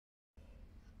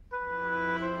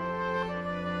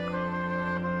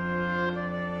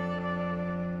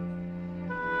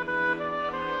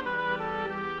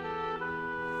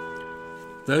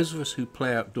Those of us who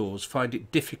play outdoors find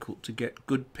it difficult to get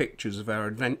good pictures of our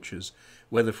adventures,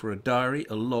 whether for a diary,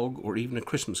 a log, or even a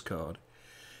Christmas card.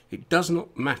 It does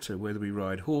not matter whether we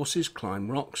ride horses, climb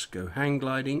rocks, go hang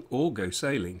gliding, or go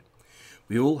sailing.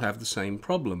 We all have the same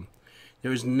problem.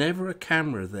 There is never a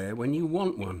camera there when you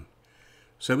want one,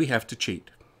 so we have to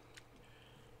cheat.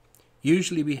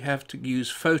 Usually we have to use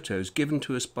photos given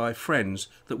to us by friends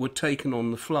that were taken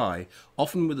on the fly,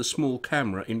 often with a small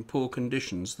camera in poor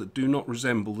conditions that do not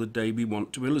resemble the day we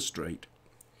want to illustrate.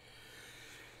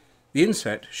 The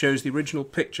inset shows the original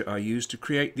picture I used to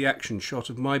create the action shot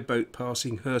of my boat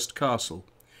passing Hurst Castle.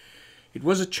 It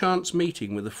was a chance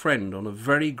meeting with a friend on a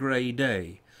very grey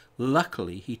day.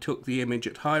 Luckily he took the image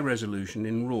at high resolution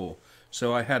in RAW,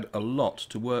 so I had a lot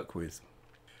to work with.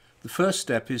 The first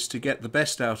step is to get the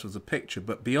best out of the picture,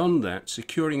 but beyond that,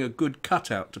 securing a good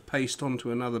cutout to paste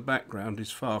onto another background is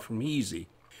far from easy.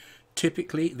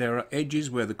 Typically there are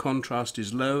edges where the contrast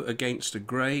is low against a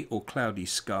grey or cloudy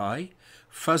sky,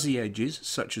 fuzzy edges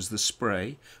such as the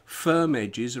spray, firm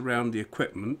edges around the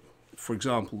equipment, for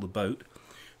example the boat,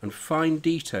 and fine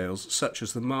details such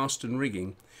as the mast and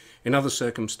rigging. In other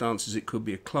circumstances it could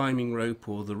be a climbing rope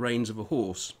or the reins of a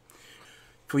horse.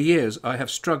 For years I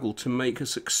have struggled to make a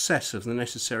success of the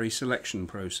necessary selection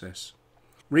process.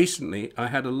 Recently I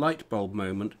had a light bulb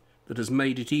moment that has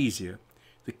made it easier.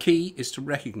 The key is to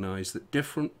recognise that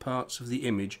different parts of the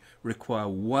image require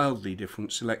wildly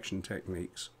different selection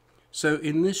techniques. So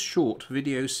in this short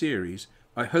video series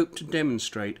I hope to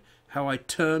demonstrate how I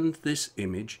turned this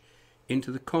image into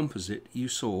the composite you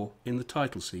saw in the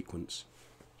title sequence.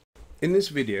 In this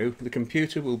video the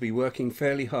computer will be working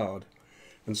fairly hard,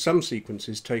 and some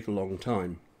sequences take a long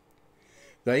time.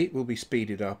 They will be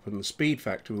speeded up and the speed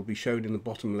factor will be shown in the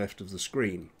bottom left of the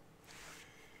screen.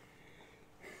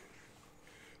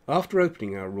 After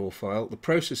opening our RAW file, the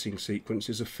processing sequence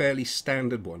is a fairly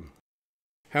standard one.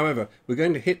 However, we're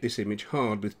going to hit this image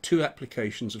hard with two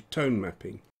applications of tone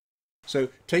mapping. So,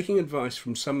 taking advice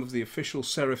from some of the official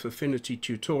Serif Affinity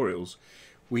tutorials,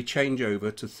 we change over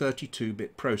to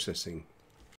 32-bit processing.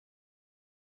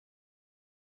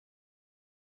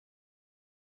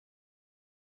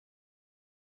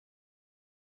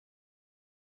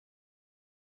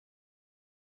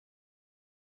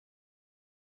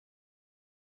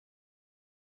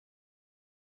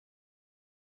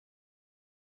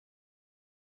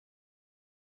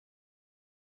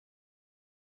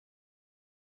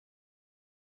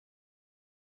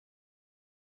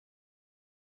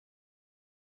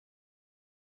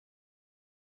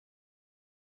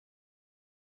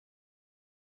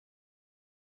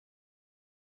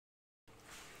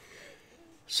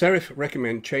 Serif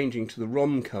recommend changing to the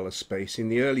ROM colour space in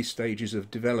the early stages of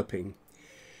developing.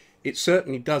 It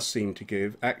certainly does seem to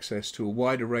give access to a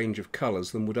wider range of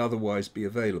colours than would otherwise be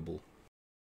available.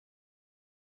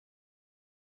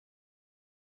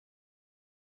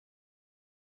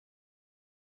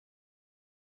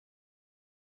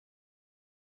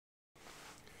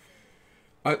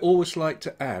 I always like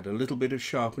to add a little bit of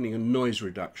sharpening and noise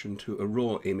reduction to a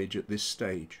raw image at this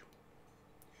stage.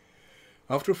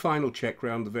 After a final check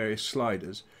round the various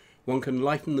sliders, one can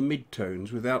lighten the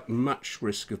mid-tones without much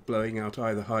risk of blowing out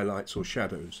either highlights or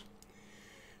shadows.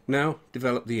 Now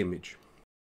develop the image.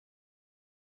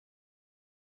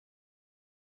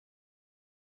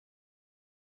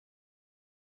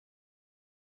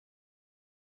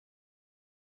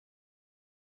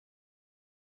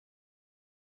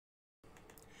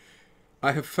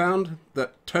 I have found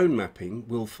that tone mapping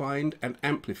will find and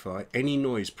amplify any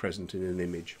noise present in an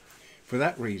image. For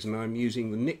that reason I'm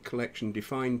using the Nick Collection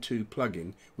Define 2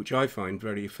 plugin, which I find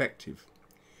very effective.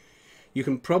 You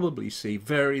can probably see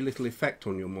very little effect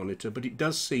on your monitor, but it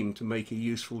does seem to make a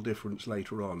useful difference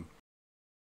later on.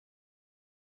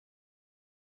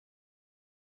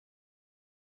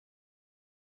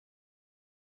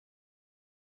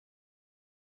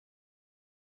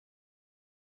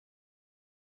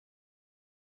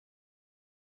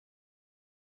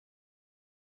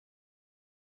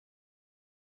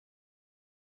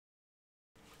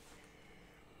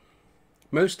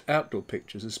 Most outdoor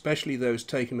pictures, especially those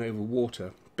taken over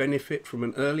water, benefit from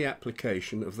an early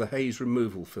application of the haze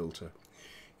removal filter.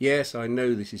 Yes, I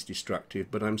know this is destructive,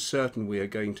 but I'm certain we are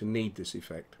going to need this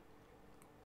effect.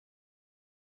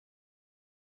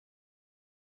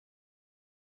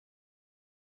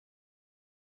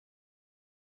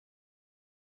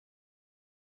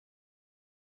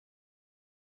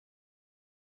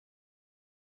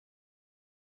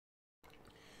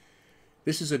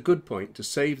 This is a good point to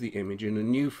save the image in a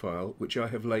new file which I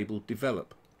have labelled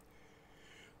Develop.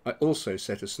 I also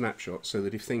set a snapshot so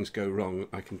that if things go wrong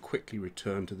I can quickly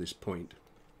return to this point.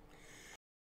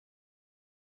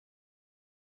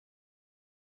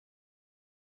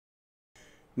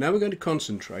 Now we're going to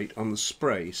concentrate on the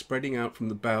spray spreading out from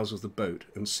the bows of the boat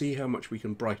and see how much we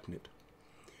can brighten it.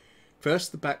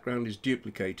 First, the background is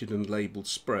duplicated and labelled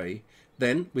spray.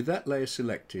 Then, with that layer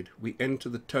selected, we enter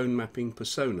the tone mapping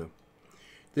persona.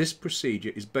 This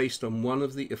procedure is based on one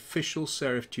of the official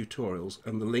Serif tutorials,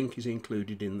 and the link is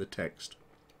included in the text.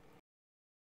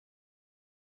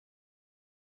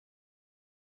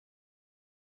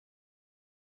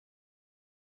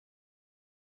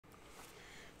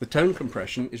 The tone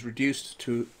compression is reduced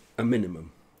to a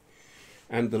minimum,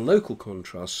 and the local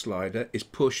contrast slider is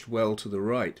pushed well to the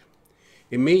right.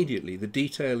 Immediately the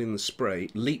detail in the spray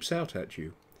leaps out at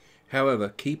you. However,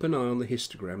 keep an eye on the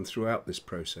histogram throughout this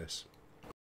process.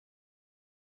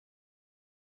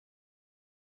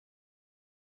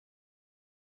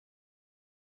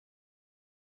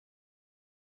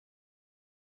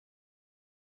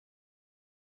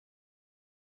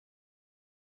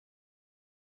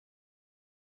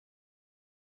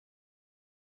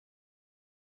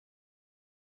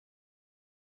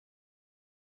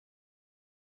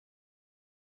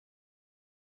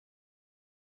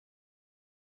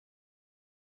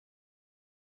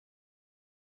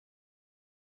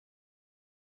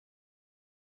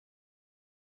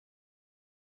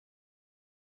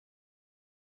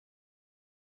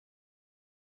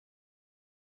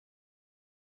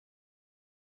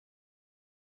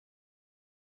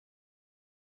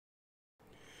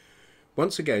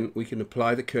 Once again, we can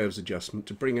apply the curves adjustment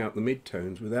to bring out the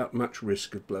mid-tones without much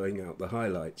risk of blowing out the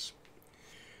highlights.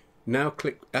 Now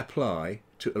click Apply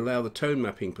to allow the tone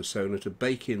mapping persona to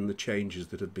bake in the changes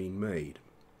that have been made.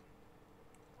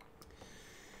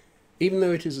 Even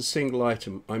though it is a single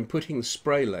item, I'm putting the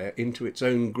spray layer into its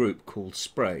own group called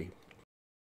Spray.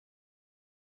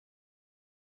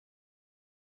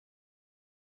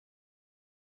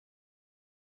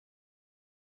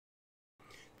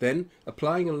 Then,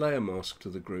 applying a layer mask to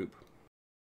the group.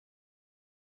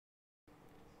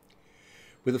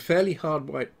 With a fairly hard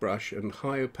white brush and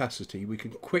high opacity, we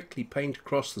can quickly paint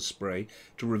across the spray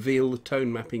to reveal the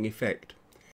tone mapping effect.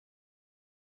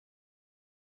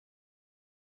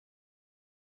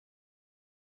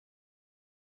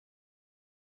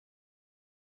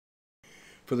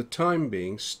 For the time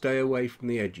being, stay away from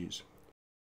the edges.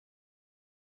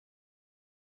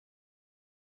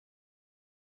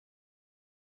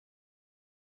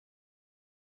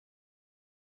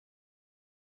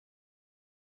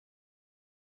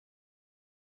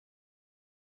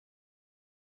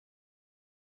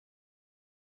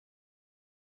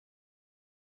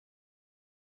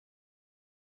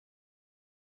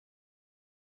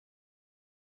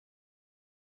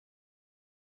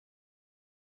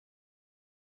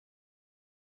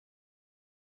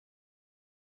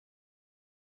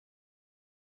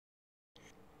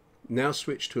 Now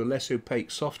switch to a less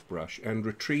opaque soft brush and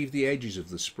retrieve the edges of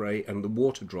the spray and the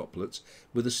water droplets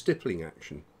with a stippling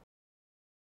action.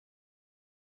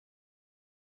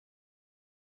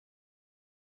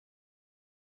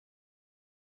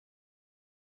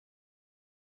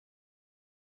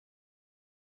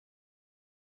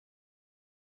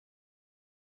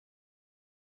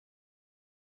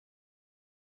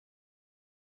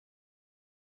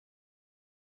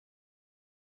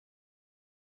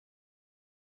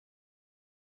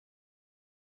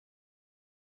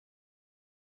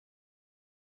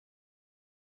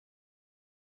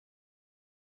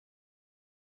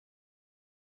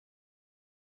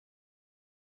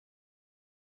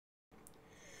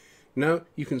 Now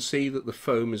you can see that the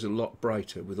foam is a lot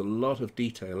brighter with a lot of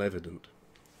detail evident.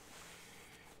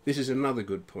 This is another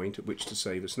good point at which to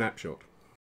save a snapshot.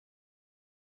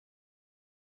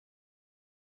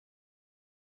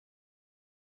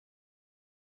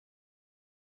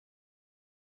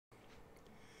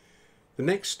 The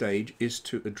next stage is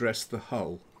to address the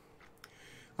hull.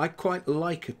 I quite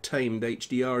like a tamed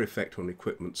HDR effect on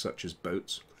equipment such as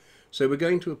boats, so we're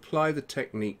going to apply the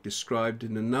technique described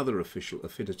in another official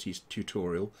Affinity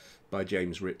tutorial by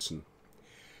James Ritson.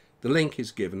 The link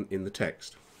is given in the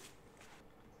text.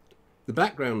 The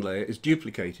background layer is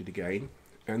duplicated again,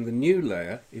 and the new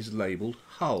layer is labelled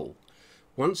Hull.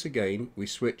 Once again, we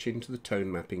switch into the tone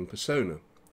mapping persona.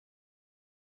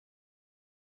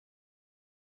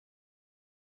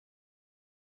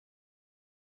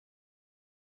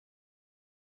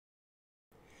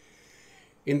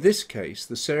 In this case,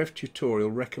 the Serif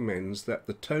tutorial recommends that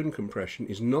the tone compression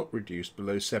is not reduced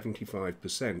below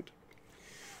 75%.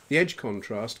 The edge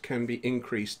contrast can be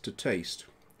increased to taste.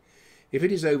 If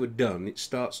it is overdone, it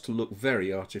starts to look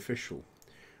very artificial.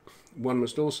 One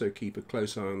must also keep a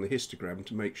close eye on the histogram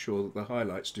to make sure that the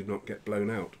highlights do not get blown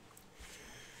out.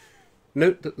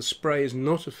 Note that the spray is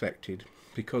not affected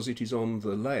because it is on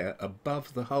the layer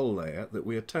above the hull layer that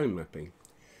we are tone mapping.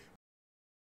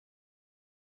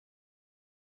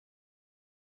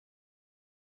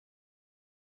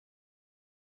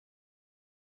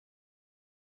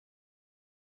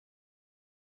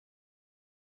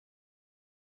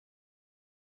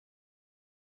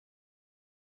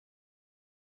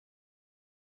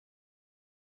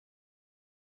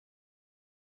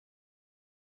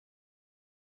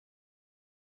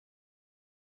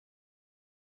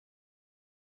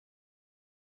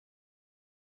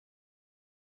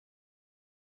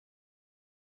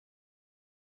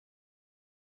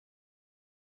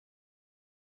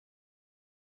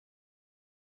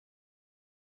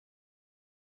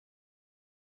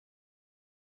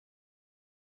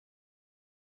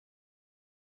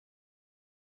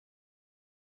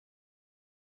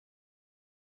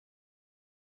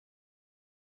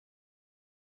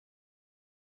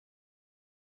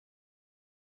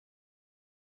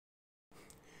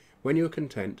 When you are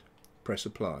content, press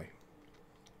Apply.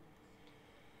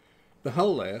 The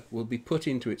hull layer will be put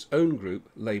into its own group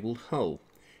labelled Hull.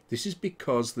 This is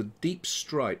because the deep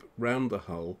stripe round the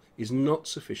hull is not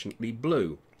sufficiently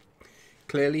blue.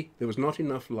 Clearly, there was not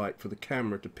enough light for the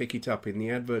camera to pick it up in the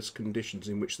adverse conditions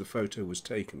in which the photo was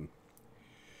taken.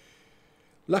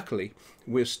 Luckily,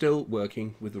 we're still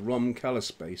working with the ROM colour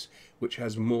space, which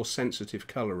has more sensitive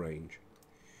colour range.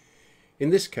 In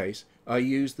this case, I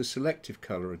used the selective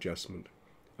colour adjustment.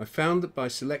 I found that by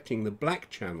selecting the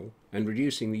black channel and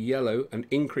reducing the yellow and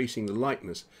increasing the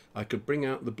lightness, I could bring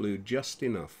out the blue just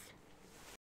enough.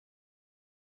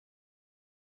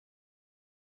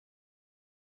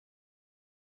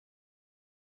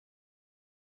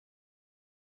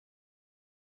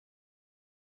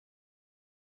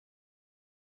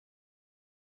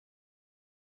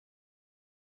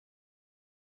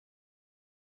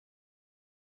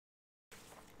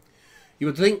 You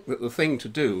would think that the thing to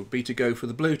do would be to go for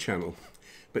the blue channel,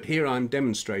 but here I'm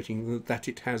demonstrating that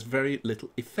it has very little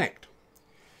effect.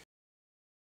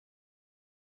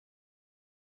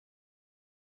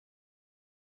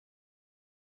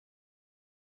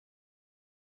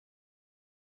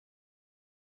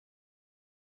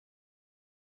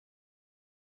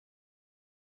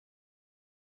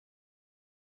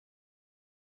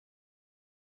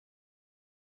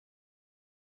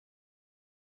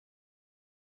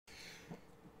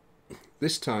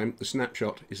 This time the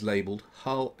snapshot is labelled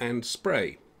Hull and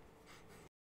Spray.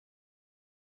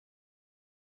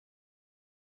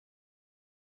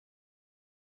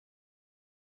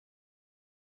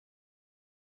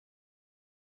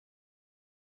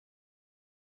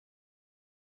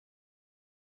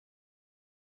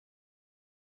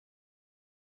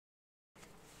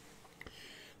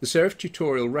 The Serif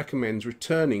tutorial recommends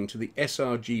returning to the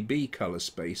sRGB colour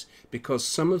space because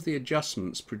some of the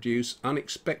adjustments produce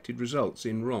unexpected results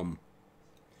in ROM.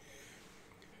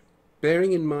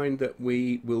 Bearing in mind that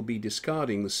we will be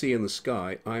discarding the sea and the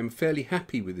sky, I am fairly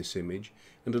happy with this image,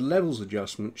 and a levels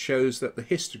adjustment shows that the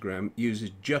histogram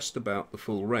uses just about the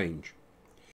full range.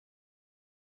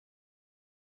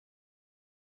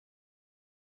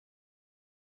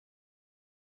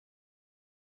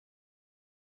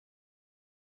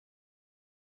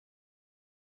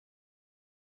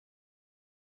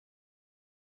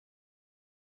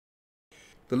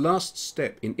 The last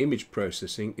step in image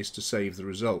processing is to save the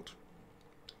result.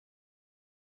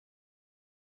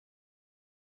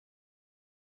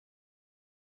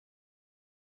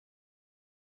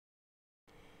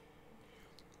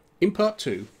 In part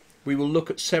 2, we will look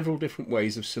at several different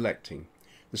ways of selecting.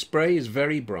 The spray is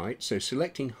very bright, so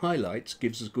selecting highlights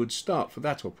gives us a good start for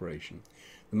that operation.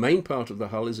 The main part of the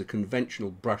hull is a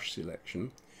conventional brush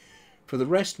selection. For the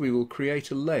rest, we will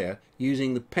create a layer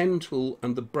using the pen tool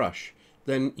and the brush,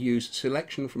 then use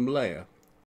selection from layer.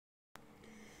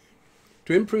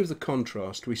 To improve the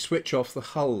contrast, we switch off the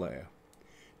hull layer.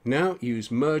 Now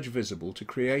use merge visible to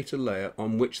create a layer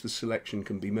on which the selection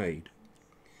can be made.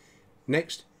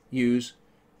 Next, use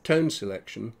tone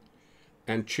selection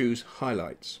and choose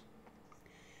highlights.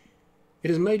 It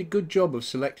has made a good job of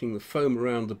selecting the foam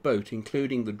around the boat,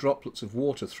 including the droplets of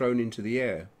water thrown into the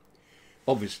air.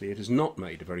 Obviously, it has not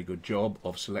made a very good job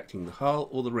of selecting the hull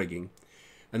or the rigging,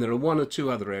 and there are one or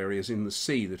two other areas in the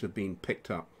sea that have been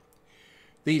picked up.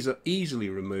 These are easily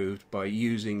removed by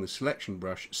using the selection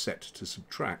brush set to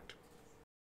subtract.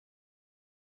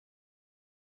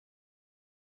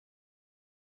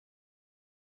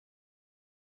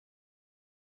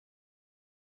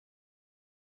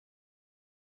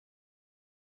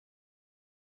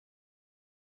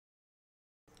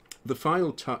 The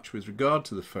final touch with regard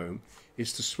to the foam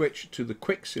is to switch to the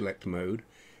quick select mode,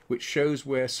 which shows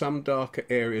where some darker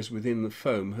areas within the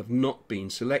foam have not been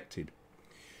selected.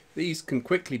 These can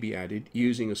quickly be added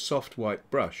using a soft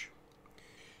white brush.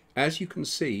 As you can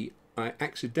see, I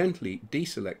accidentally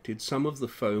deselected some of the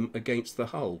foam against the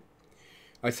hull.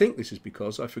 I think this is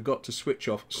because I forgot to switch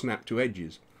off snap to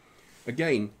edges.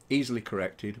 Again, easily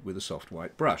corrected with a soft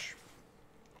white brush.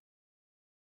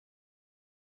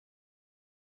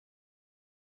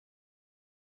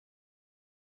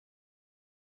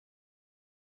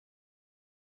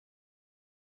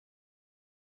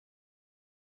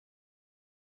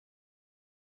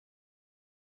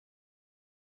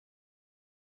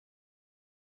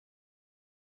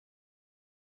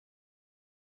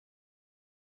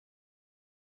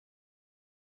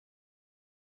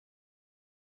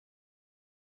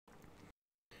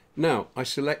 Now I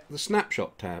select the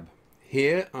Snapshot tab.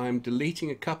 Here I am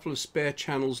deleting a couple of spare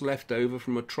channels left over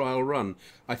from a trial run.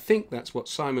 I think that's what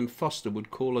Simon Foster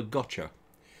would call a gotcha.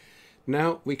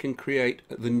 Now we can create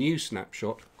the new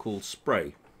snapshot called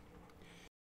Spray.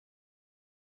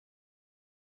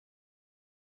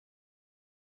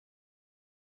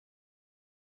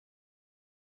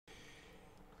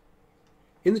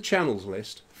 In the channels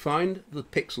list, find the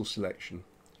pixel selection.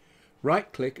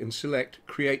 Right-click and select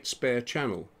Create Spare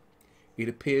Channel. It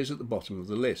appears at the bottom of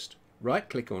the list.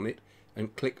 Right-click on it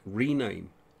and click Rename.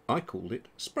 I called it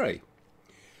Spray.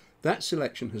 That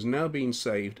selection has now been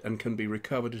saved and can be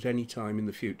recovered at any time in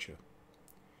the future.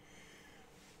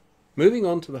 Moving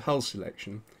on to the hull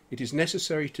selection, it is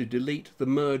necessary to delete the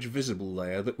Merge Visible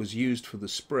layer that was used for the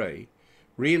spray,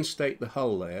 reinstate the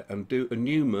hull layer and do a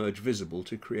new Merge Visible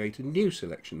to create a new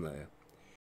selection layer.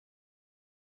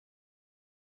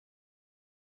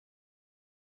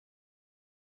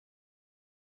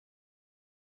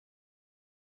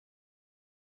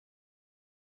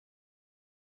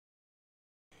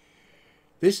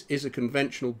 This is a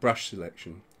conventional brush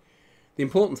selection. The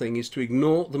important thing is to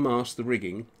ignore the mast, the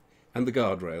rigging and the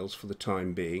guardrails for the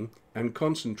time being and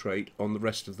concentrate on the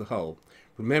rest of the hull,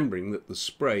 remembering that the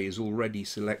spray is already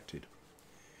selected.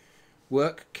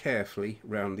 Work carefully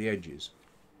round the edges.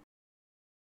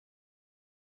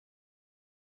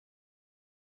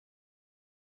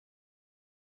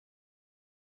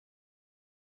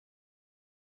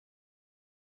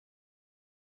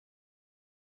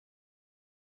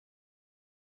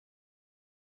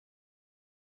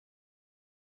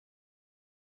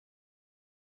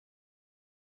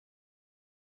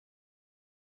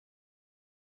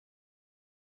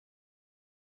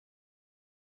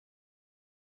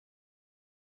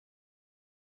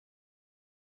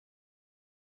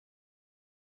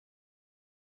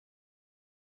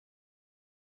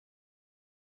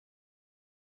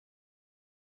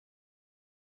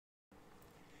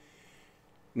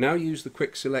 Now use the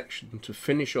quick selection to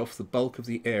finish off the bulk of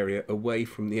the area away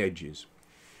from the edges.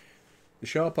 The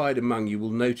sharp-eyed among you will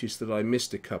notice that I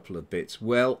missed a couple of bits.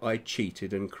 Well, I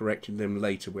cheated and corrected them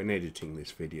later when editing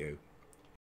this video.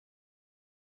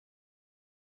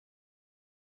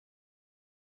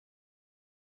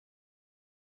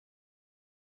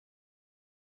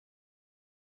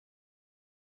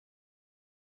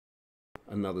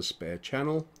 Another spare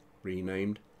channel,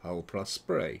 renamed Hull Plus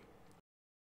Spray.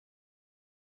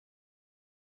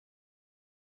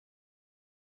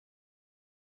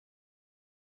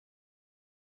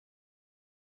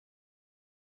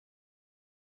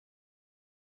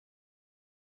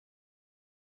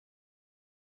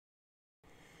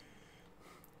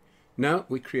 Now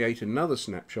we create another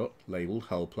snapshot labelled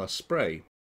Hull Plus Spray.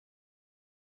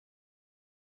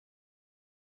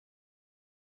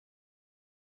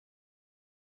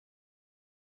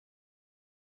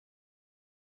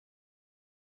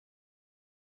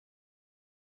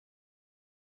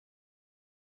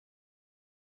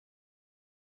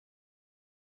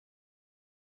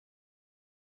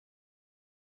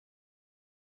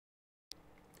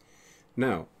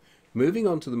 Now, moving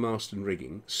on to the mast and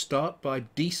rigging, start by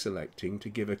deselecting to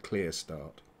give a clear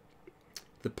start.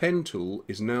 The pen tool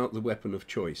is now the weapon of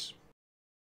choice.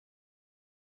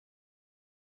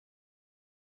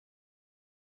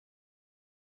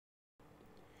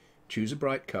 Choose a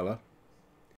bright colour.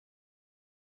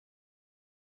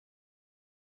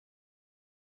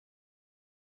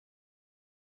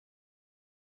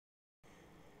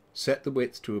 Set the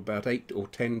width to about 8 or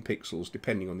 10 pixels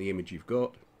depending on the image you've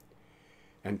got,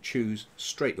 and choose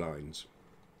straight lines.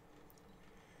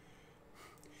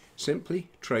 Simply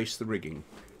trace the rigging,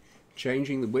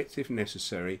 changing the width if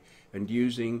necessary and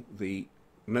using the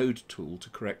node tool to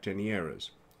correct any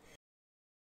errors.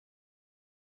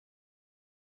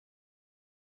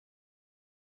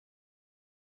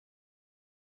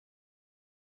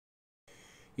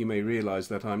 you may realise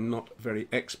that I'm not very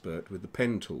expert with the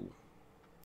pen tool.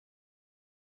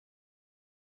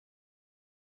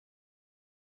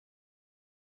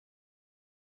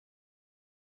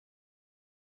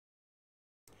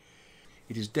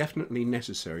 It is definitely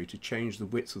necessary to change the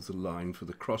width of the line for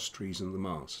the cross trees and the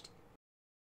mast.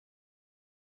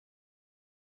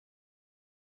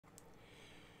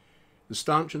 The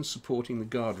stanchions supporting the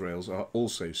guardrails are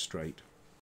also straight.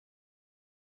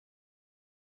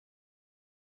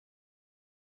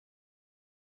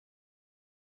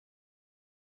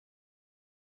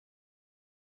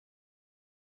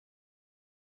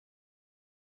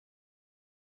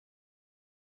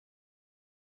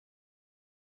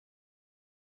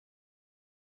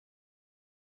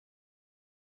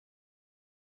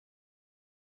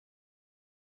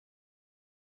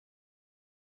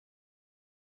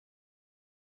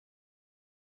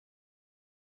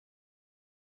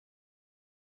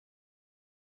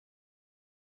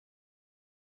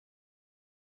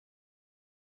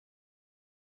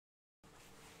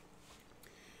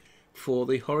 For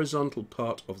the horizontal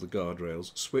part of the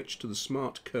guardrails, switch to the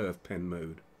Smart Curve pen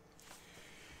mode.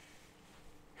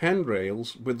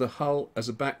 Handrails with the hull as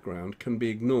a background can be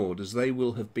ignored as they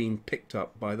will have been picked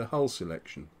up by the hull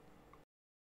selection.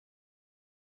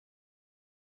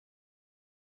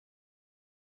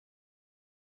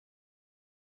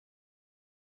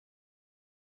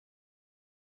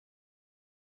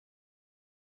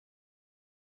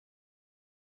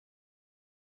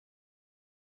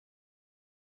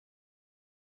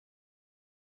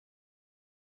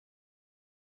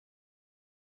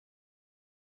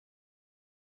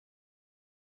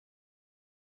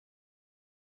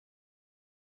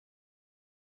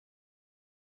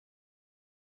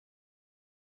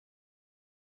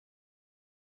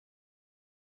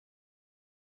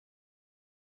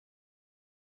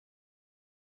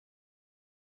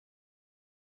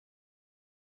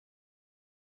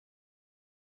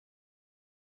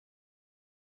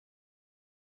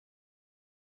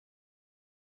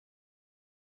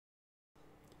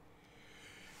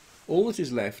 All that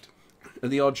is left are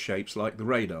the odd shapes like the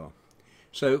radar.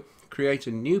 So create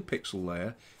a new pixel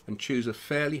layer and choose a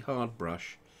fairly hard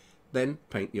brush, then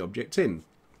paint the objects in.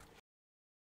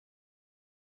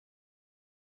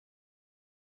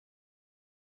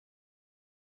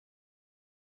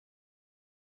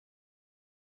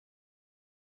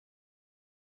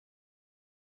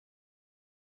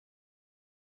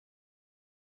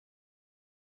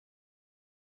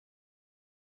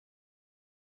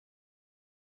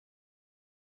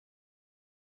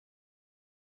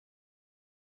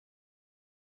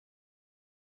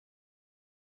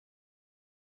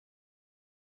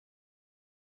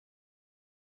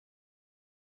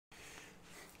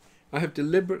 I have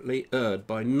deliberately erred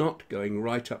by not going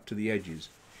right up to the edges.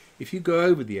 If you go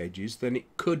over the edges, then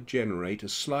it could generate a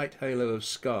slight halo of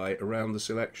sky around the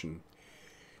selection.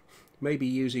 Maybe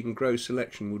using grow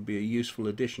selection would be a useful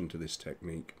addition to this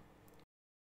technique.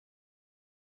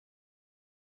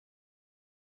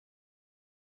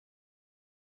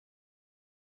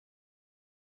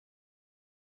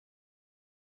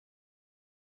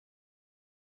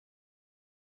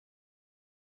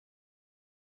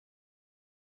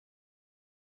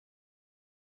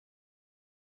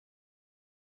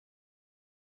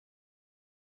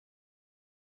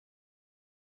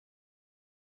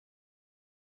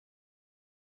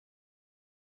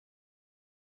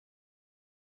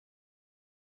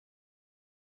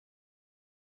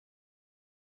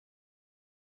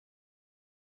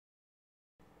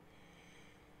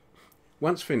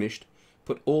 Once finished,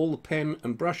 put all the pen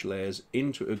and brush layers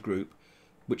into a group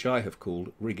which I have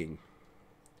called rigging.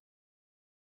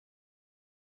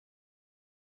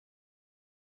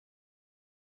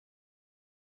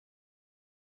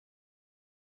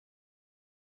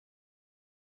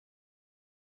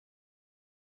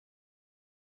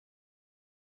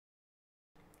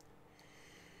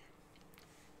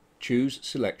 Choose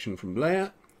selection from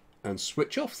layer and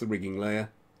switch off the rigging layer,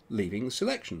 leaving the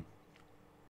selection.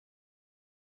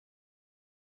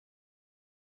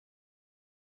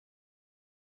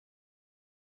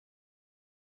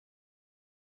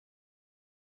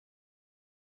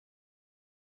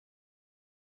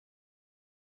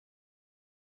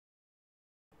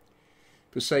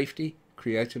 For safety,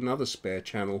 create another spare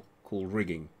channel called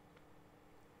rigging.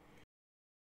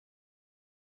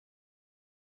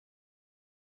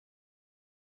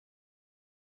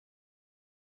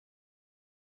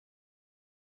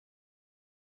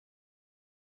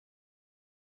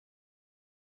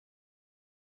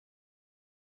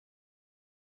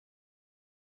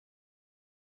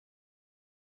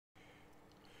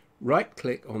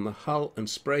 Right-click on the hull and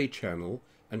spray channel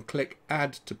and click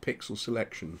Add to Pixel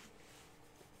Selection.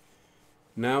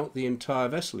 Now the entire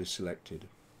vessel is selected.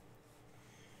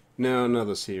 Now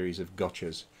another series of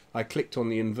gotchas. I clicked on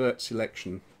the invert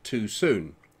selection too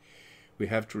soon. We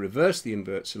have to reverse the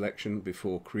invert selection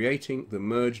before creating the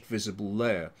merged visible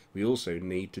layer. We also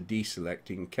need to deselect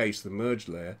in case the merged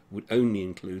layer would only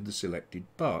include the selected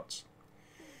parts.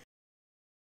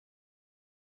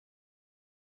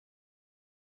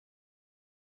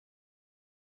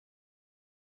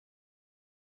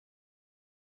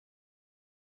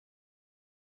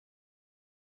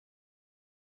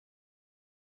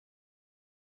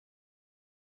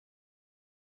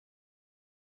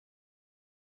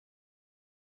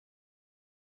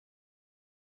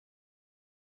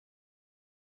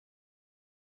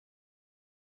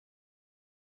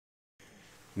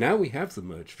 Now we have the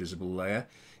merged visible layer,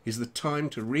 is the time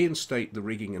to reinstate the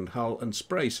rigging and hull and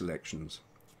spray selections.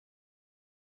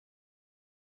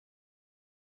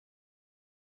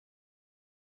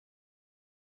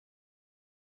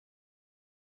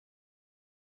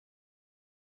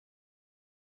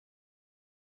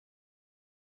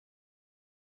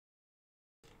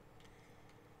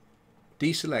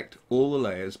 Deselect all the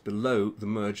layers below the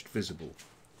merged visible.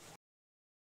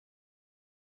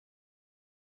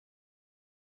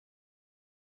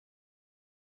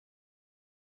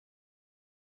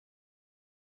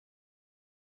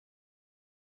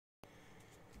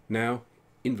 Now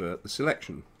invert the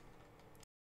selection.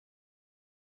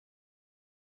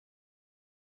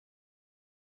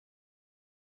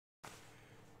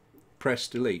 Press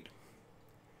delete.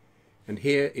 And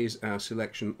here is our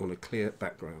selection on a clear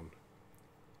background.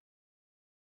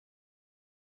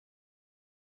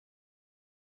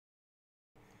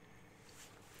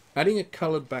 Adding a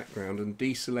coloured background and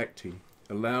deselecting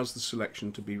allows the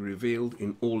selection to be revealed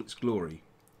in all its glory.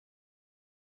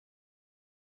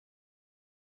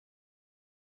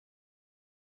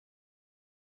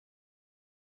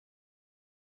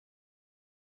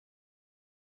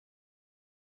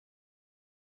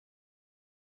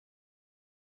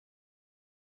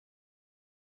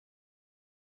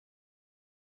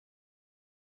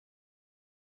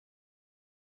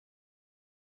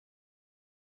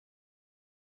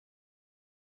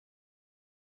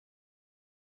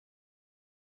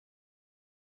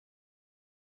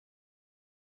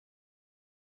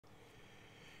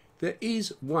 There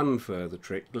is one further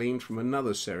trick gleaned from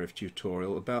another Serif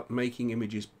tutorial about making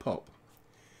images pop.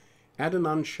 Add an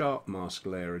unsharp mask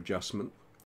layer adjustment.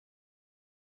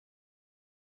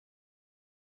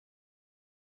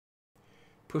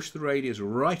 Push the radius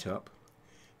right up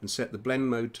and set the blend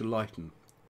mode to lighten.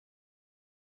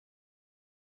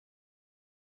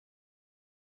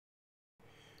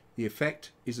 The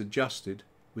effect is adjusted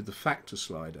with the factor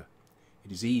slider.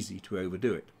 It is easy to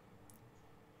overdo it.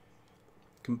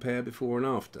 Compare before and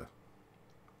after.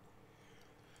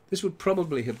 This would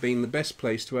probably have been the best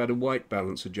place to add a white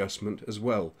balance adjustment as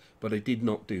well, but I did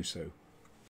not do so.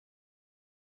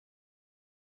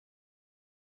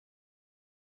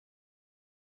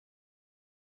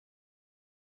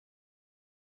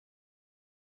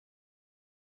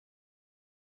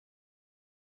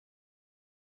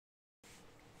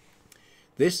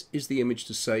 This is the image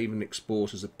to save and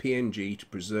export as a PNG to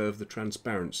preserve the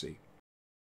transparency.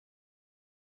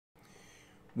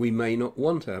 We may not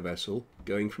want our vessel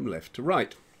going from left to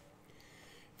right.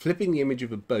 Flipping the image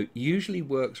of a boat usually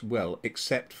works well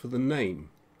except for the name,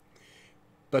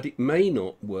 but it may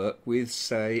not work with,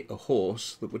 say, a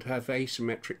horse that would have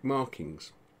asymmetric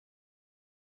markings.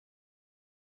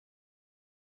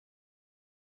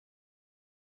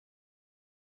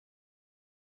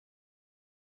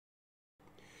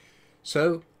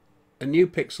 So a new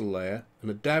pixel layer and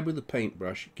a dab with a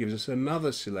paintbrush gives us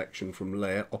another selection from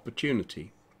layer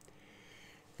opportunity.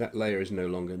 That layer is no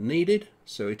longer needed,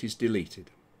 so it is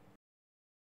deleted.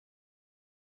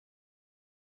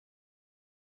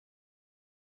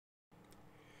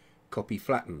 Copy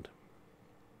flattened.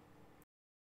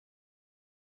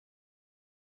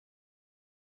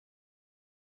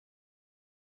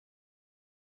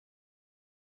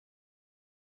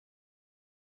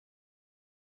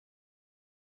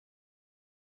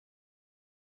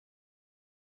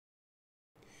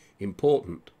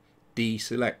 Important,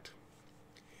 deselect.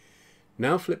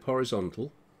 Now flip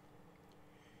horizontal.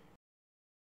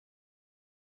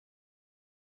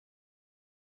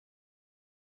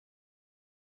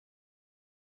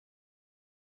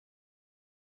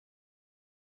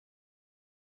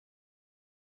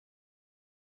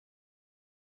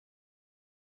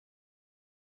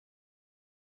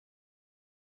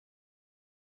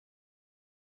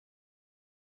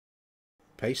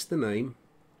 Paste the name,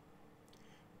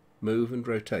 move and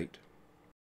rotate.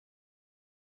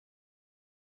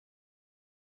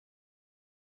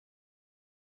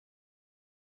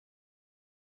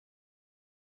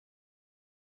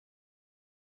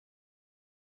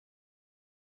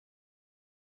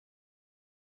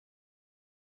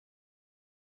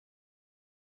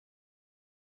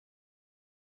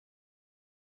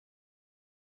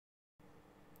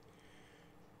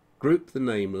 Group the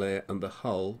name layer and the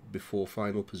hull before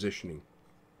final positioning.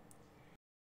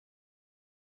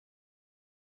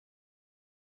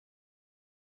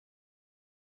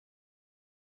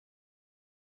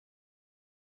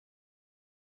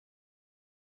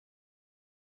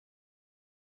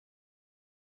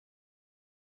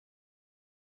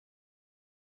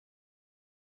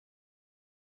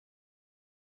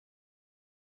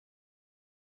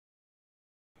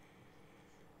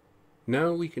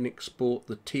 Now we can export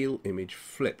the teal image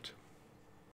flipped.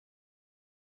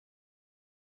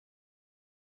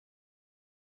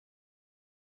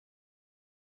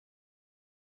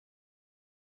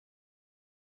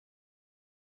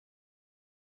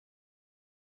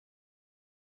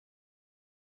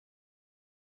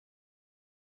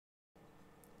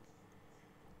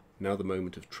 Now the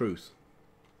moment of truth.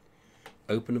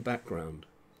 Open a background.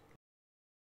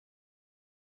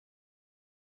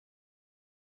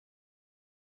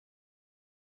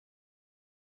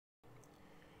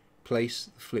 Place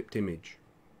the flipped image.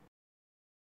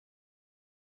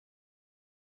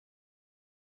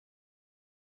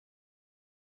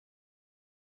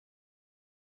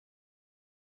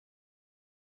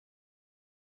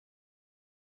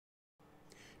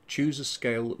 Choose a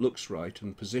scale that looks right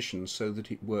and position so that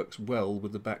it works well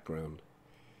with the background.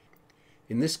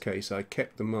 In this case, I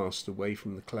kept the mast away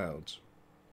from the clouds.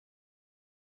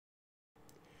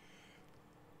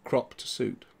 Crop to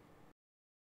suit.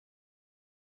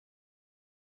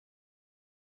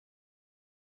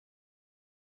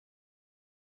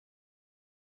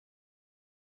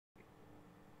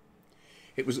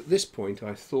 It was at this point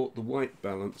I thought the white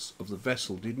balance of the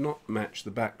vessel did not match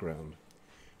the background.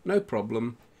 No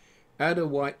problem. Add a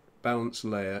white balance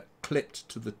layer clipped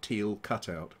to the teal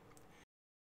cutout.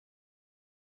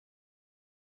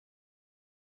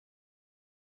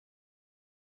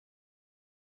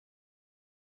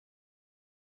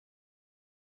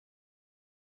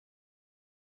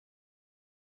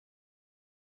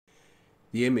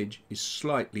 The image is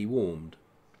slightly warmed.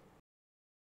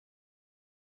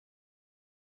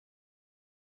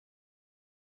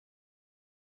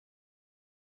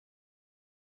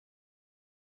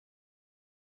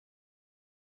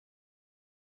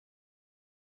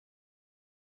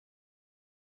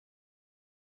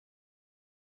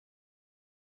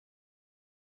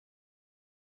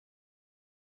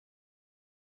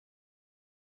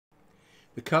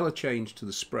 The colour change to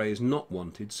the spray is not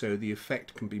wanted, so the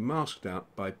effect can be masked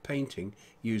out by painting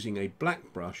using a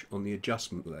black brush on the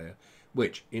adjustment layer,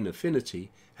 which, in Affinity,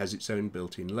 has its own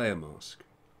built-in layer mask.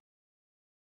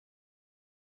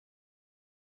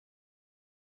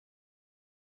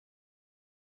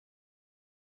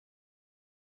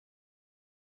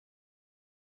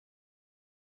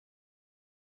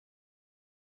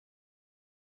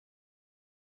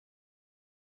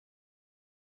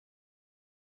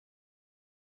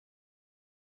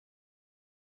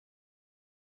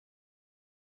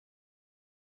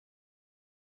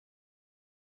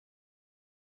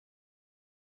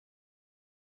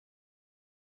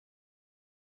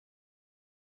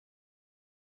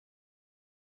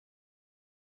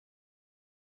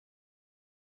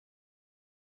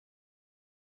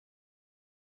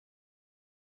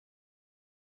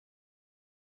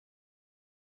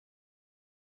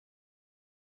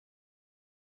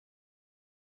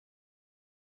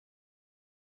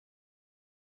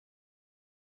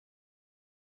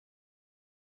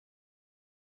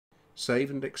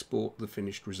 Save and export the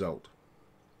finished result.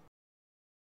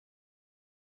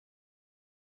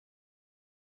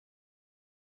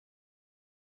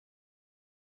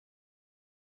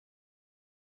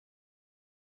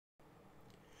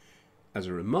 As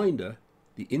a reminder,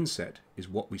 the inset is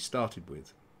what we started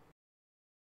with.